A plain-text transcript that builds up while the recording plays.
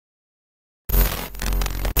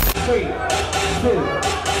3, 2,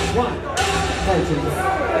 1. Virgins.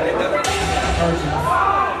 Virgins.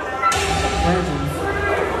 Virgins.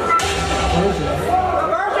 Virgins.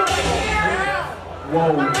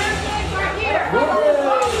 Whoa.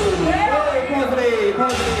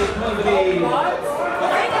 Positive.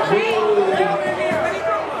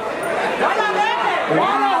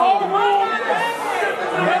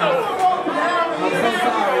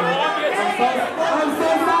 I'm so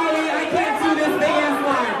sorry. I can't do this thing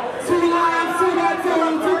anymore. 2 lines, 2 by 2,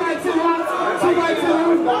 2 by 2, 2 by 2.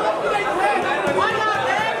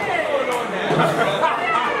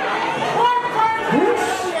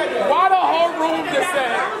 Why the whole room just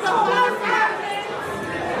said?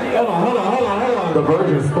 Hold on. The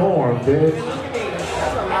virgin storm, bitch.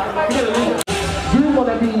 You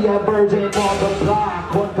wanna be a virgin on the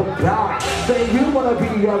block, Say you wanna be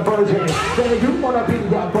a virgin. Say you wanna be a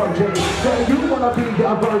virgin. Say you wanna be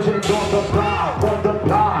a virgin on the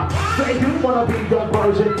block, Say you wanna be a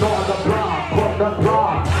virgin on the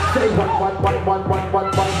block, Say 1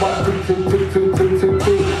 2 2 2 2 2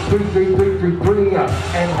 2 3 3 3 3 3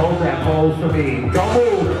 and hold that pose for me. Don't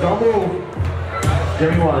move.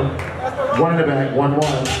 Give me 1. 1 in the back. 1 1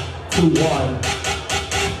 2 1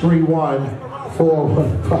 3 1 4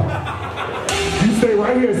 1 5. You stay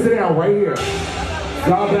right here. Sit down right here.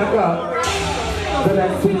 Y'all back up. The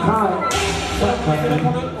next 2 times. Sit up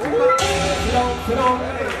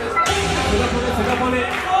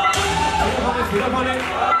on it.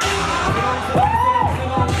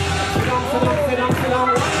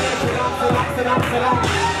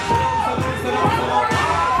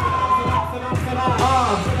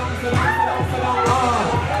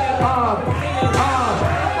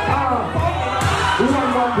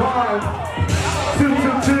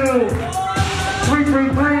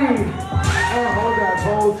 And hold that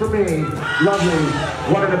pose for me. Lovely.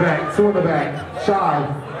 1 in the back, 2 in the back. Shy.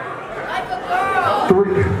 3.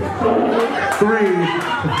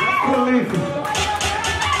 Police.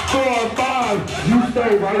 4, 5. You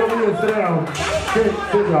stay right over here. Sit down.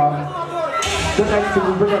 Sit, y'all. The next 2,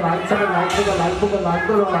 bring a light, turn a light, bring a light, bring a light,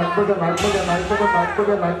 bring a light, bring a light, bring a light, bring a light, bring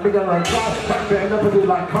a light, bring a light, back bend up and do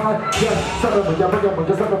like car. Yes, shut up, bring a light, bring a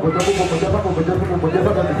light, bring a light,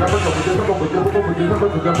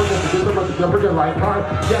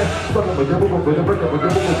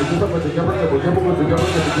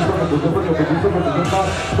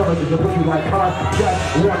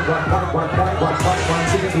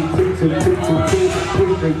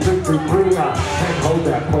 and hold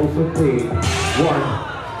that pose with me. 1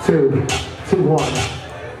 2 2 1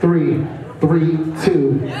 3 3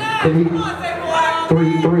 2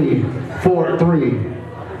 3 3 4 3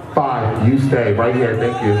 5. You stay right here.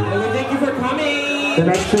 Thank you. Thank you for coming. The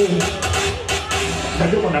next thing. I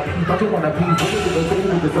just want a piece. I just want a piece.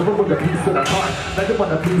 Someone with a piece in the car. I just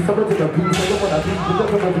want a piece. Someone with a piece. I just want a piece. I just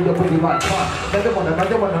want to be a pretty like car. I just want a piece.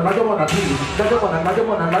 I just want a piece. I just want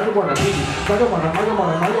a piece. I just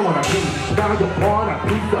want a piece. Now you want a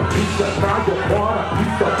piece of pizza. Now you want a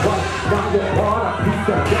piece of what? Now you want a piece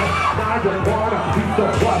of yes. Now you want a piece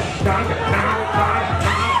of what? Now you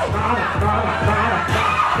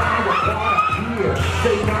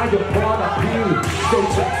say now you want a piece. Say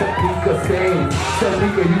just a piece of same. Say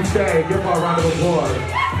nigga you stay. Give her a round of applause.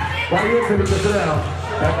 Right here, Timmy, sit down.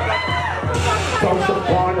 Don't you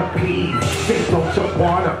wanna pee? Say don't you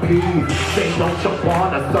wanna pee? Say don't you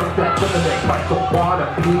wanna suck that feminine? Don't you wanna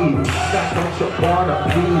pee? That don't you wanna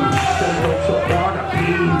pee? Say don't you wanna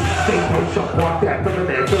pee? Say don't you want that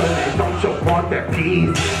feminine? Don't you want that pee?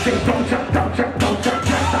 Say don't you yes,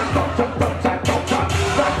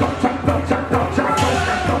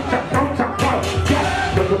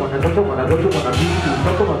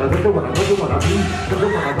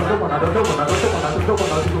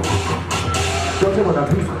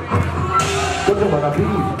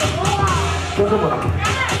 don't you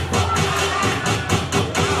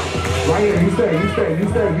right here, you stay.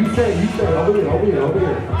 Over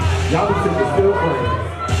here. Y'all be sitting still playing.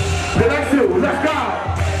 The next 2, let's go.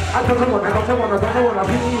 I don't wanna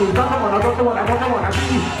be.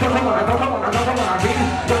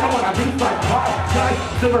 Like hot, nice,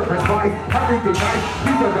 silver and white, everything nice.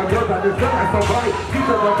 These are the girls that is feeling so right. These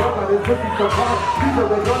are the girls that is looking so hard. These are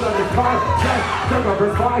the girls that is hot, yes, silver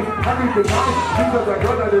and white, everything nice. These are the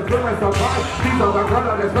girls that is feeling so right. These are the girls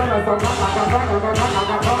that is feeling so right.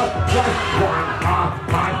 Yes,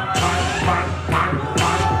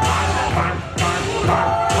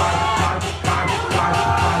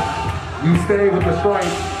 you stay with the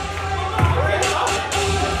stripes.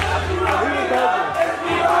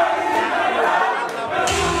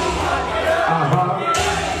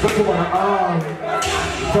 Don't you wanna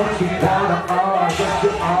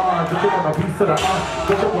Just want a piece of the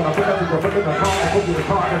just want to put up the in the car, put you the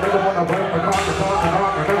car, and never want to burn the car, the car, the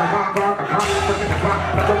car, the car, the car, the car, the car,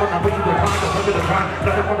 never want to put you the car, the car,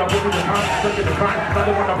 never want to put you the car, the car,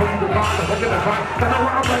 never want to put you the car, the car, never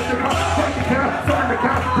want to break the car, break the car, turn the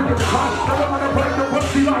car, bring the car, never want to break the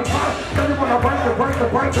pussy like car, never want to break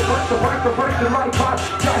the light car,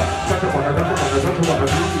 never want to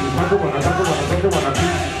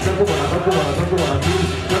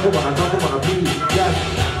yes.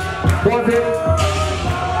 Was it?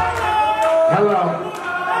 Hello.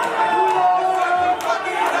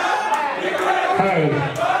 Hey.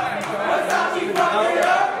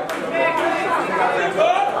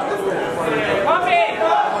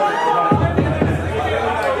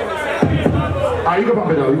 You can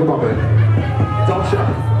bump it though, you can bump it. Don't shut,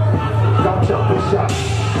 push up.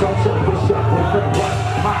 Don't shut, push up, push up, what?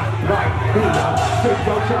 Hot like me, say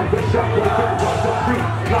don't shut, push up, boyfriend was a free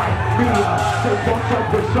like me, say don't shut,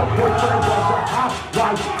 push up, boyfriend was a hot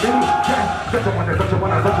like me, yes, don't you wanna, don't you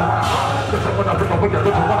wanna, don't you wanna, don't you wanna, don't you wanna, don't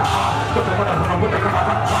you wanna, don't you wanna, don't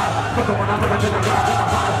you wanna, don't you wanna, don't you wanna,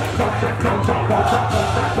 don't shut, don't shut, don't shut,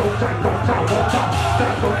 don't shut, don't shut, don't shut, don't shut, don't shut,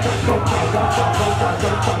 don't shut, don't shut, don't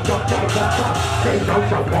shut, don't shut, don't shut, say don't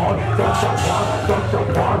shut one, don't shut one, don't shut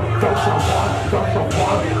one, don't shut one, don't shut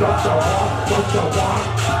one, don't shut one, don't shut one.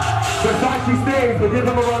 Versace stays, but give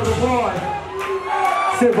him a round of applause.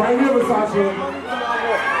 Sit right here, Versace.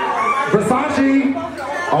 Versace,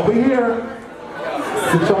 over here.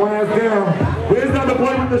 Sit your ass down. Where's the other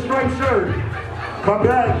boy with the striped shirt? Come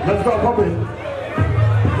back, let's go pump it.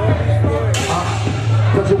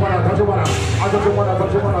 Don't you wanna, don't you wanna, I don't you wanna,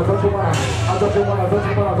 don't you wanna, don't you wanna, I don't you wanna, don't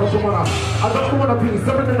you wanna, don't you wanna, I don't want a piece,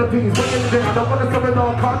 seven in a piece, bringing it down, I don't wanna serve it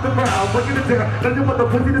all, cost around, bringing it down, then you wanna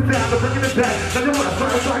put it down, bringing it down, then you wanna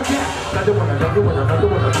serve it like that, now you wanna, now you wanna, now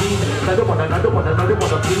you wanna piece, now you wanna, now you wanna, now you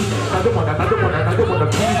wanna piece, now you wanna, now you wanna, now you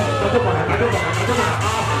wanna piece, now you wanna, now you wanna, now you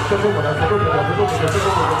wanna, now you wanna, now you wanna,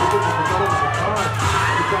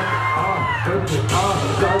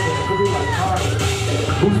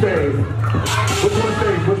 who stays? Which one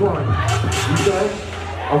stays? Which one? You stay?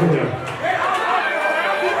 Over here.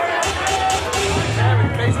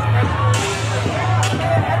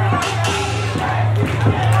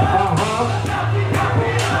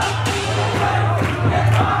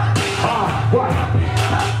 What?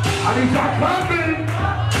 I need y'all clapping.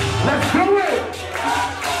 Let's do it.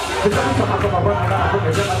 Every time I come around, I bring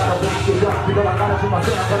it down, I gotta bring it down. You know I gotta do my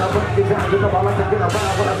thing, I gotta bring it down. You know I like to get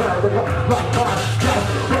around when I gotta go. Like God, yes,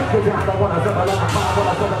 bring it down. I wanna set my life on fire,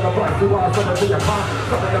 wanna set the price. You wanna set it to your mind,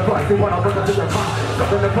 set the price. You wanna set it to your mind,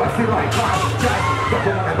 set the price. You like God, yes. Don't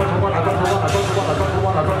you wanna, don't you wanna, don't you wanna, don't you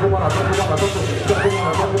wanna, don't you wanna, don't you wanna, don't you wanna, don't you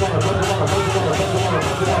wanna, don't you wanna, don't you wanna, don't you wanna, don't you wanna,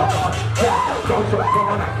 don't you wanna, yes. Don't you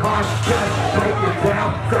wanna, God, yes. Break it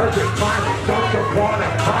down, search it, find it. Don't you wanna,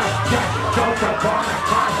 God, yes. Don't you wanna,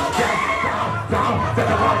 God, yes. Down, set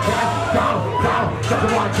the right hand, down, set the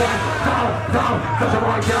right hand, down, set the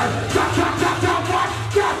right hand, down, what?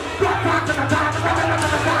 Yes, back to the top, back to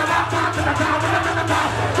the top,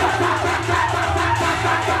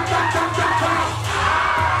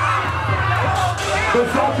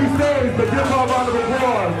 Versace stays, but give her a round of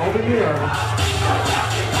applause over here.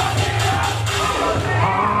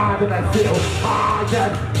 Then I feel,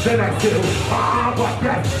 yes, then I feel, what,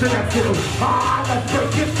 yes, then I feel, let's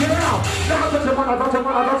break it down. Now don't you wanna, don't you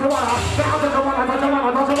wanna, don't you wanna, now don't you wanna, don't you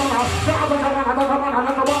wanna, don't you wanna, now don't you wanna, don't you wanna,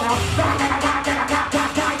 don't you wanna,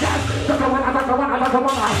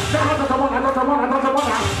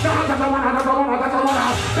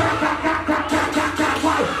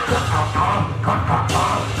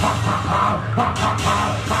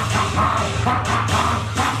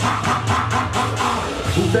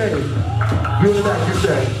 who stays? You in the back, you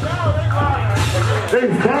stay. Hey,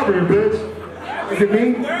 he's covering, bitch. Is it me?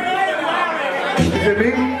 Is it me?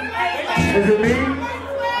 Is it me?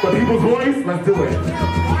 The people's voice? Let's do it.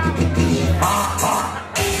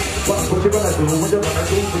 What you gonna do? What you gonna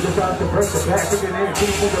do? We just got to break the back, bring it in,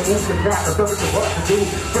 keep with the moves, and got something to what to do.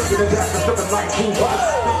 Breaking the back, there's something like who what?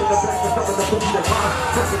 Breaking the back, there's something to put in the car.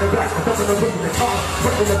 Breaking the back, there's something to put in the car.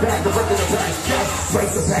 Breaking the back, breaking the back, yes.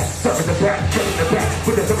 Break the back, something the back, breaking the back,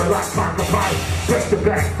 with the something like microphone. Break the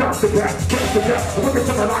back, stop the back, break the back, with the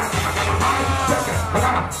something like break it,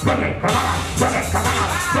 break it, break it,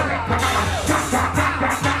 break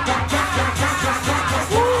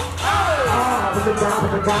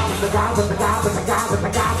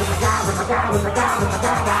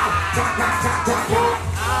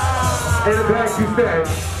in the back, you stay.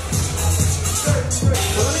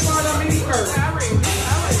 Well, let me borrow that mini skirt.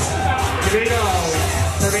 Here we go.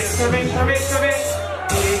 Serve it, serve it, serve it, serve it.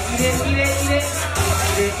 Eat it, eat it, eat it, eat it.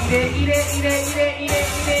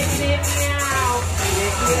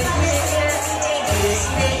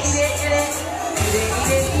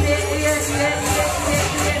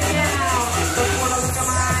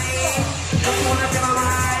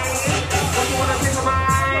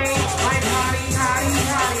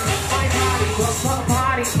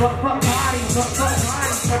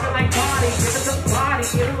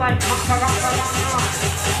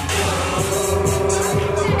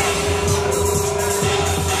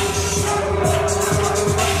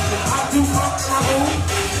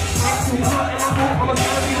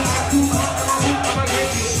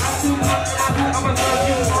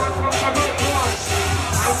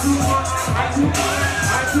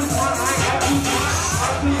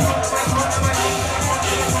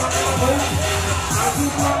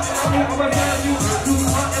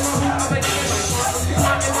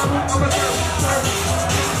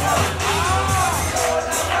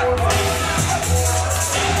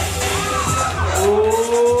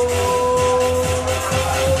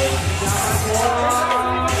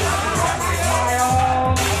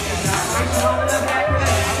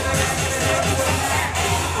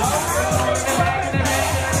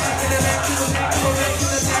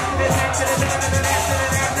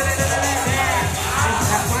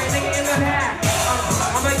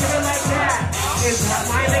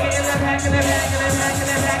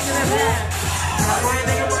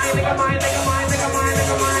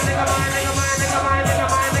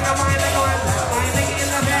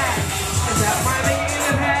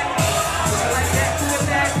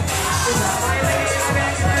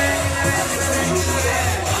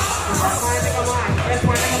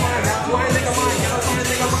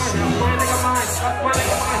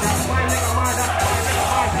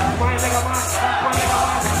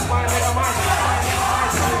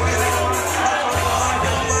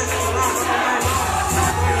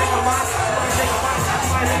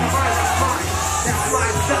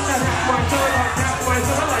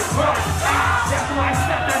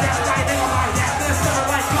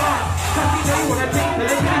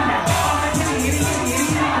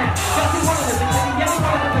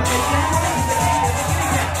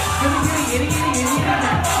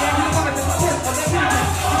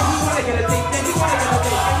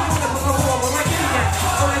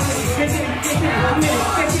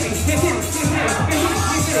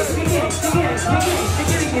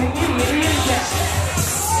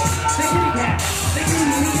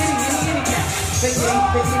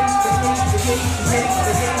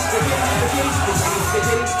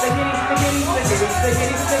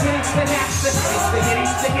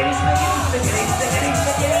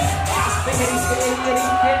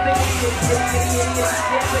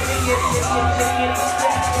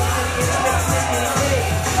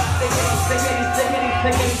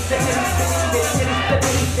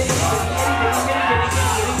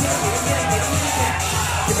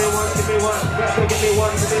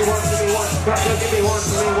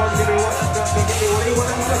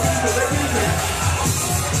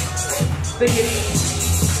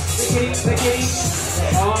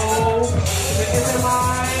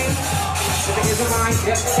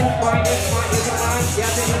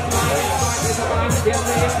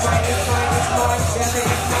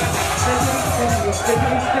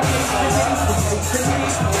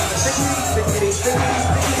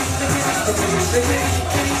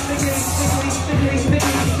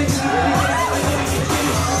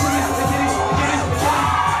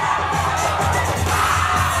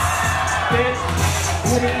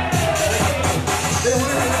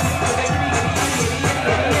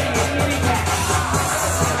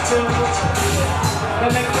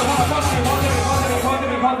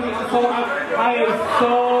 I am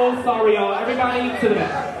so sorry, y'all. Everybody to the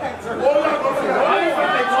back.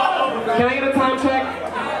 Can I get a time check?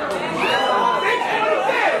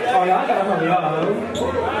 Oh, y'all gotta hurry up.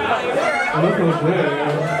 This is good.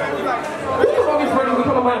 Who's the longest person to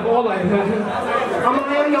come on my ball like that? I'm a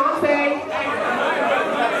Beyonce.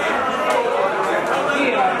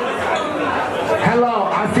 Hello,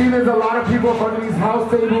 I see there's a lot of people in front of these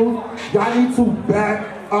house tables. Y'all need to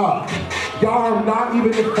back up. Y'all are not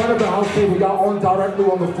even in front of the house table. Y'all on directly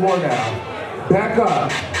on the floor now. Back up.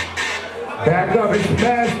 Back up. It's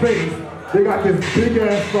mad space. They got this big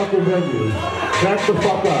ass fucking venue. Back the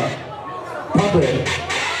fuck up. Pump it.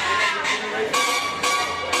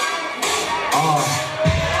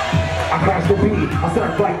 I crash the beat, I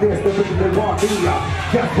start like this, the bitches they want me.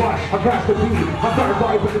 Guess what? I crash the beat, I start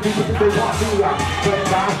right with the people that they want me.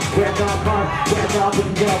 Wet down, fun, wet down with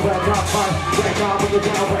the girl, wet down fun, wet down with the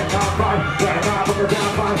girl, wet down fun, wet down with the down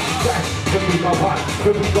fun, wet, the people what?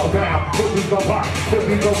 here we go down, here we go right, here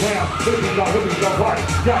we go down, here we go right,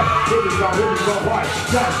 yes, here we go right,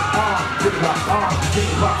 yes, give it up, give it up,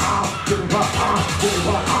 give it up, give it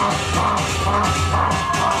up,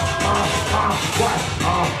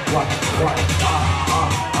 what,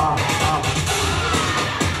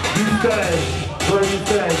 you say, what you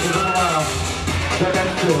say, give it around,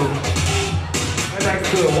 that's good, and that's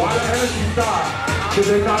good, why the energy stop? Did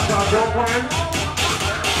they not got girlfriend?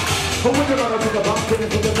 Who would you wanna think about things?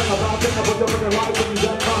 Would you think about things? Would you think about when you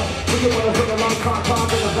get caught? Would you wanna think about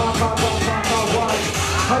why?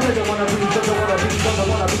 I didn't wanna be, doesn't wanna be, doesn't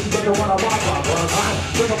wanna be, doesn't wanna walk on one time.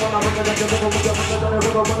 Doesn't wanna look at the devil, would you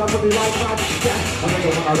wanna be like that? Yeah. I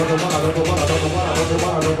didn't wanna,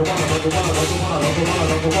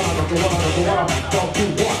 don't do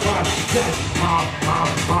what time? Yes.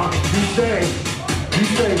 You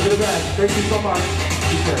say, to the back. Thank you so much.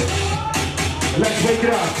 You say. Let's wake it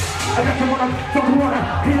up. I got someone, he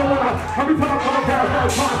don't wanna, every time I come up there,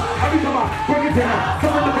 every time I bring it down,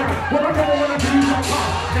 someone to down, what I never wanna do is like pop.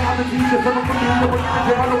 Now I'm the Jesus, someone from me, no one can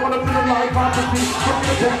tell, I don't wanna feel like pop, to see, someone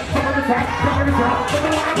to down, someone to down, someone to down,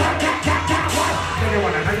 someone to down, what? I don't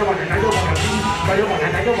wanna see, I don't wanna see,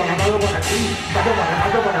 I don't wanna see,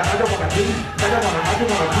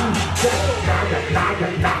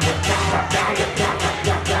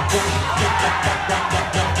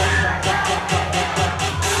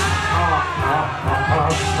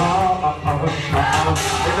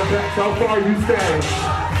 in the back, so far you stay.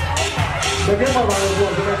 So give my round of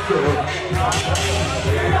applause, the next two.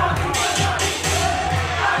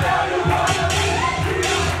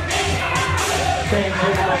 Same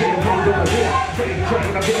train, I'm getting paid over here. Same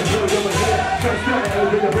train, I'm getting paid over here. First day, I'm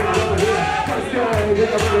getting paid over here. First day, I'm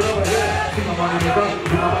getting paid over here. See my money, nigga.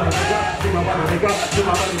 See my money, nigga. See my money, nigga. See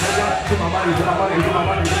my money, nigga. See my money, see my money, see my money, see my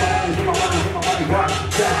money, see my money, see my money. What?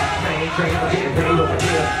 Same train, I'm getting paid over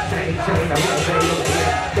here. Same train, I'm getting paid over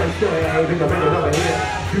here. First day, I'm getting paid over here.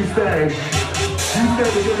 You stay. You stay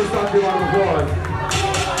to give us something on the board.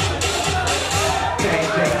 Same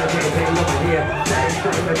train, I'm getting paid over here. Same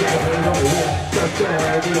train, I'm getting paid over here. First day,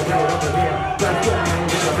 I'm getting paid over here. First day,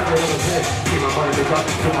 I'm getting paid over here. See my money, nigga.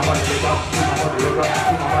 See my money, nigga. See my money, nigga.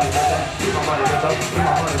 See my money, nigga. See my money, nigga. See my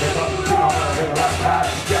money, nigga. See my money, nigga.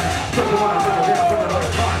 Yeah. Take the one, take the down, take the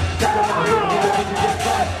left side. Take the one, take the one, take the left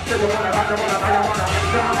side. Take the one, I don't wanna.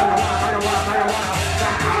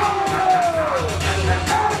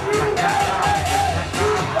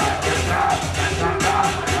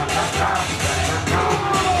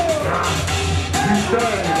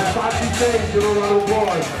 You're a little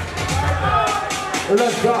boy.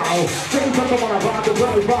 Let's go. Things that don't wanna rock the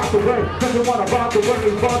way, rock the way. Doesn't wanna rock the way,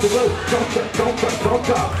 rock the way. Don't stop. Yeah, don't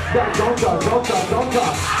stop. Yeah, don't you wanna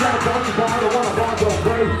rock the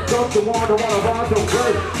way? Don't you wanna rock the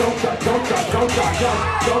way? Don't stop. Yeah, don't stop. Yeah,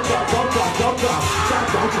 don't you rock the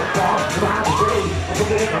way? I'm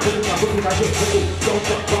get paid. Don't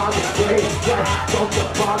stop rock the way. Yeah, don't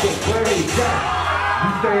stop rock the way. Yeah. You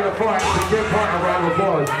stay in the front, and give her a round of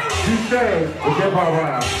applause. You stay, and give her a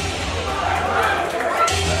round.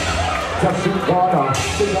 Touch your corner,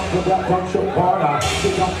 stay up to that touch your corner,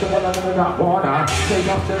 stay up to the corner, stay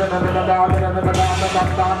up to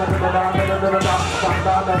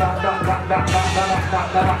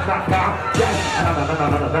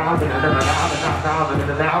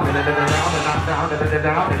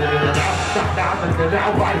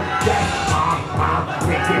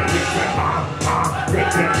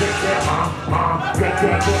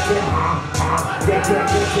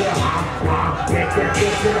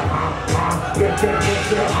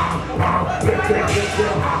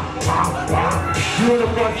you in the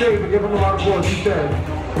front stage, but give him a lot of applause, he said.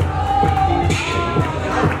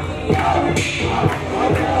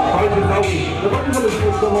 I just know the money will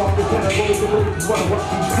just go off the center, but the money is what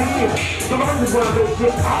you see. The money is what they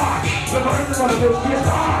get hard. The money is what they get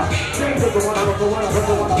hard. They just the one.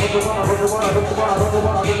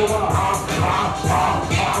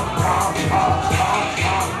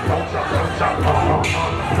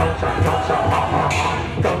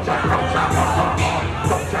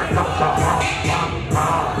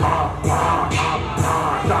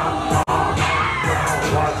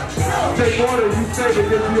 Take water, you say to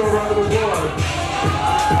give you a round of applause.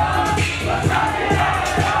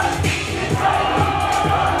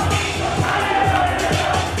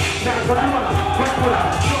 Now, what do you want? Quick with us,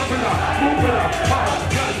 jump it up, move it up, fire,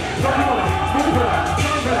 yes. What do you want? Move it up,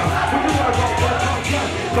 jump it up. What do you want to go?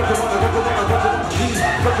 Yes. What do you want? What do you want? What do you want?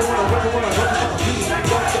 What do you want? What do you want? What do you want?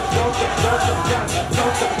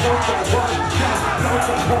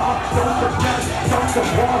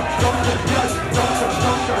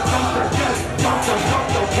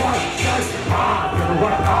 Don't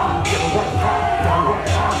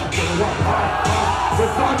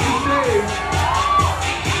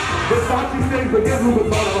Versace stays, but give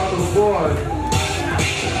Lucas all around the board.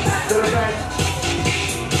 To the back.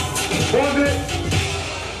 Was it?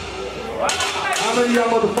 How many of y'all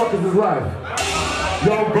motherfuckers is left?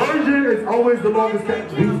 Y'all version is always the longest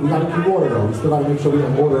kept. We gotta keep order though. We still gotta make sure we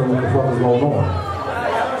have order and what the fuck is going on.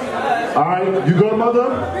 Alright, you good, mother?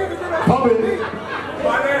 Pump it.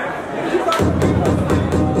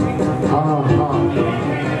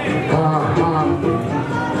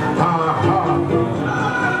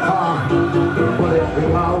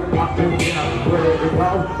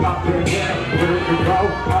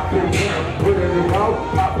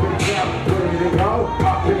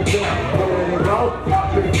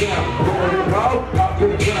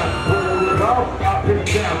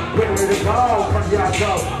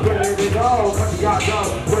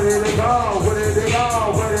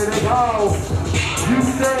 You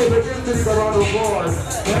say the incident around the board.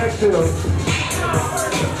 Next to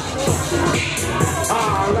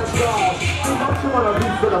let's go. Don't you wanna be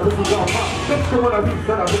set up if you go pop? Don't you wanna be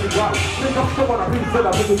set up if you go? Don't you wanna be set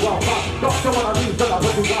up if you go pop? Don't you wanna be set up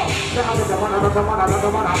if you go? Now there's the one, another one,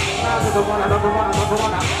 another one. Now there's the one, another one, another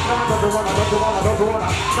one. Now there's the one, another one, another one.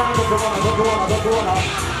 Now there's the one, another one, another one.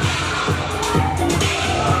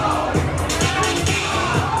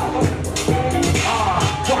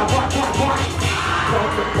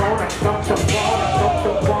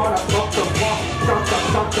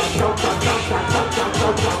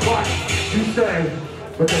 You say,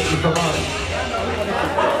 but then you come on.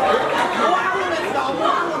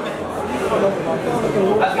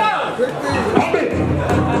 Let's go! Pump it!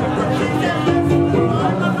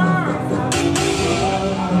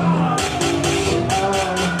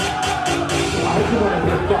 I hope you want to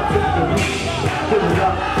get fucked to the beat. Fill it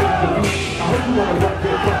up, to the beat. I hope you want to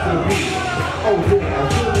get fucked to the beat. Oh yeah,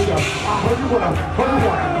 fill it up. I heard you wanna,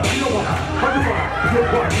 you don't wanna, get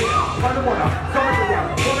one, yeah. I don't wanna, start to run,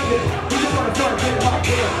 wanna get it. You just wanna start getting hot,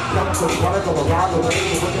 yeah. So wanna go around the way,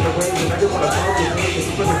 look at the way, and I just wanna start the way, you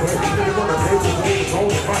put the way, you wanna take the way, it's all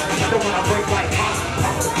the fun. I don't wanna break like hot,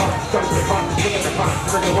 start the fun, look at the fun,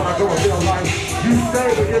 and then you wanna go and feel like you say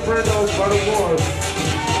with your friend knows by the wars.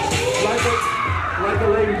 Like a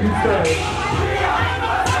lady you say.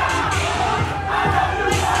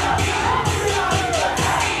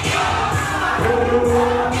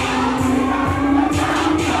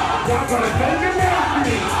 I'm gonna take it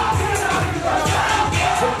nasty.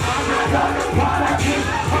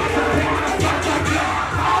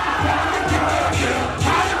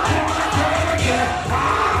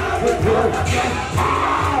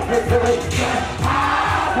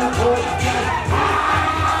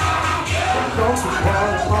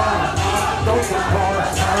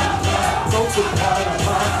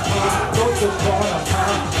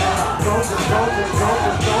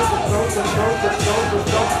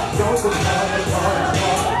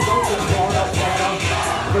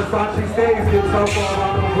 Versace stays gets so far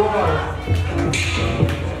around the floor.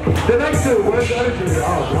 The next two, where's the other two?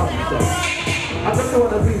 Oh, I just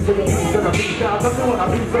wanna be, I just wanna be, I just wanna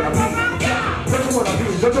be, don't you wanna be,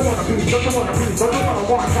 don't you wanna be, don't you wanna be, don't you wanna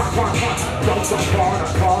walk, don't you wanna, don't you wanna,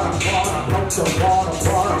 don't you wanna,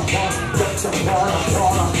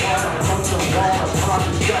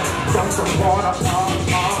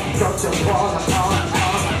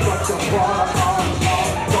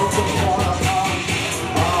 don't you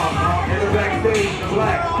in the backstage, the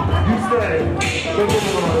black, you say, don't give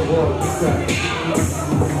me on the wall, you say.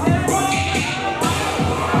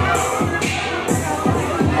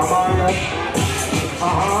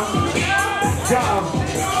 Job.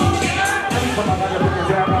 Anytime I gotta put it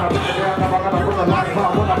down, I gotta put it down, I gotta put the light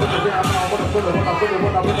on, when I put it down, I wanna put it, when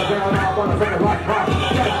I put it down, I wanna take the light on.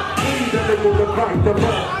 Please, and they move the right, the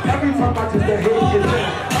left. Every time I just hit it,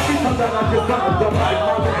 every time that I just done the right,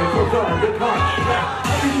 my man, so done, the right.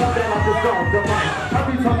 Every time that I just done the right,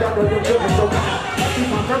 every time that I just done the right.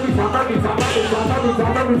 Every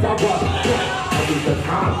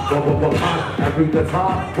time, every the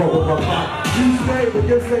time, you stay with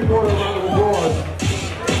your same order around the world.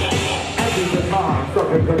 Every the time,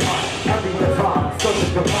 something the time, every the time,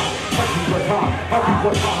 something the time, every the time, every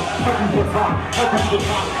the time, every the time, every the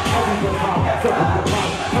time, every the time, something the time,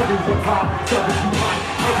 every the time, something the time,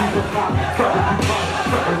 every the time, something the time,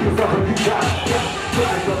 something the time,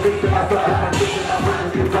 something the vision, I something my vision, I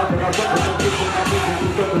something you talking, I something the vision, I vision, you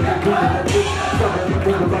something you do, something you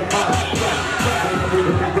move like mine, something you do,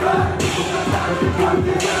 something you do,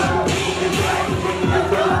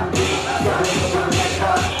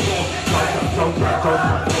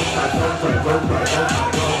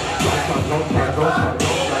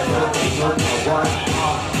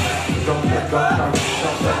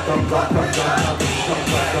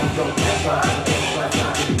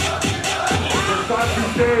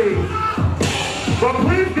 But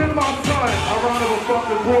please give my son a round of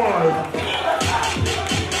applause.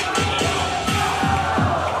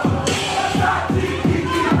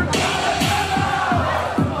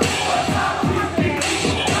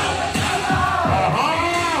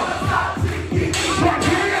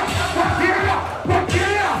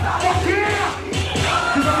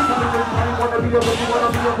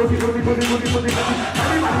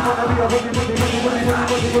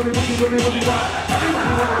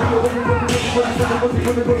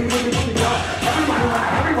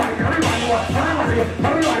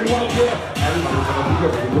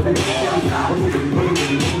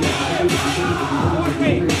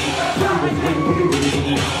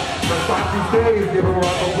 Give her a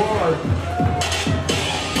applause.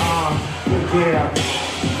 Yeah.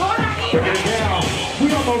 Bring it down. We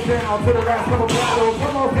almost down to the last couple battles.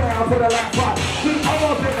 Almost down to the last one. We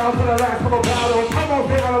almost down to the last couple battles. Almost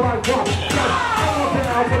down to the last one. Almost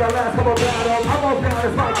down to the last couple battles. Almost down.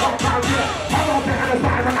 It's like one time. Yeah. Almost down. It's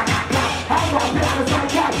like one. Almost down. It's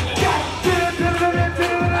like one.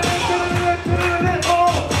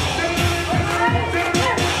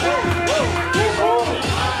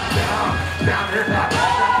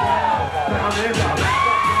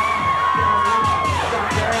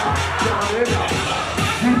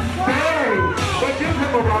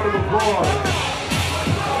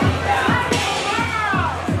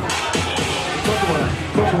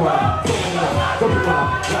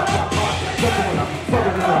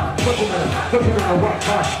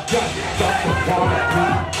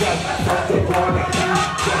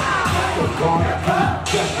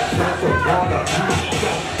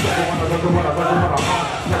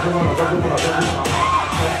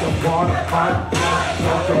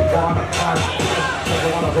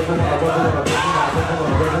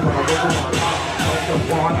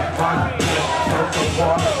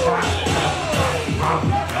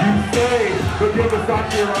 You stay, but give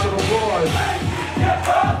Versace a round of applause.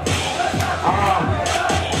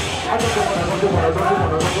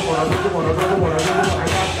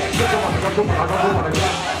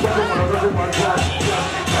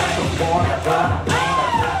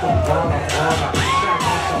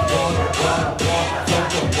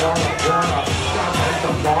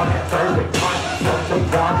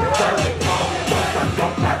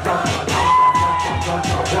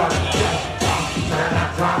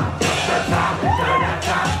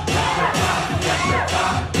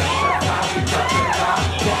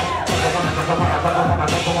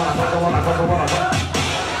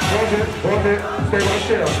 Hold it, stay right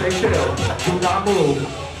still, stay still. Do not move.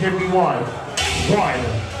 Hit me 1,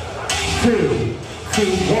 2,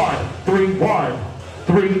 3, 1,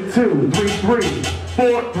 3, 2, 3, 3,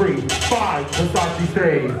 4, 3, 5. Versace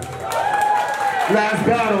stays. Last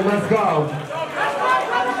battle, let's go.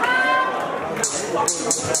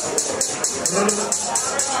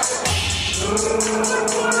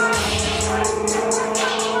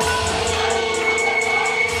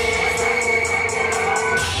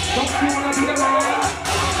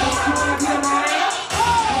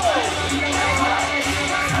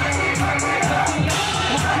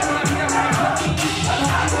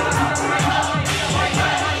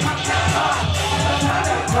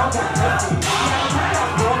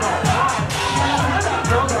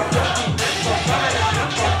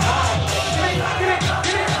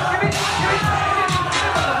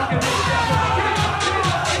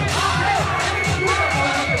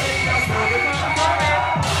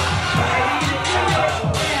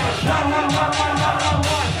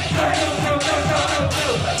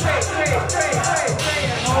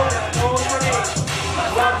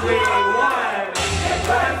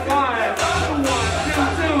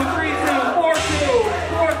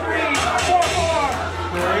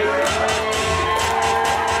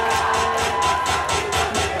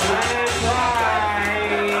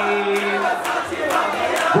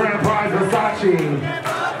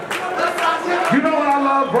 You know what I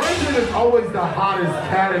love? Virgin is always the hottest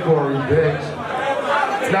category,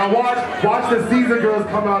 bitch. Now watch the season girls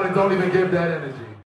come out and don't even give that energy.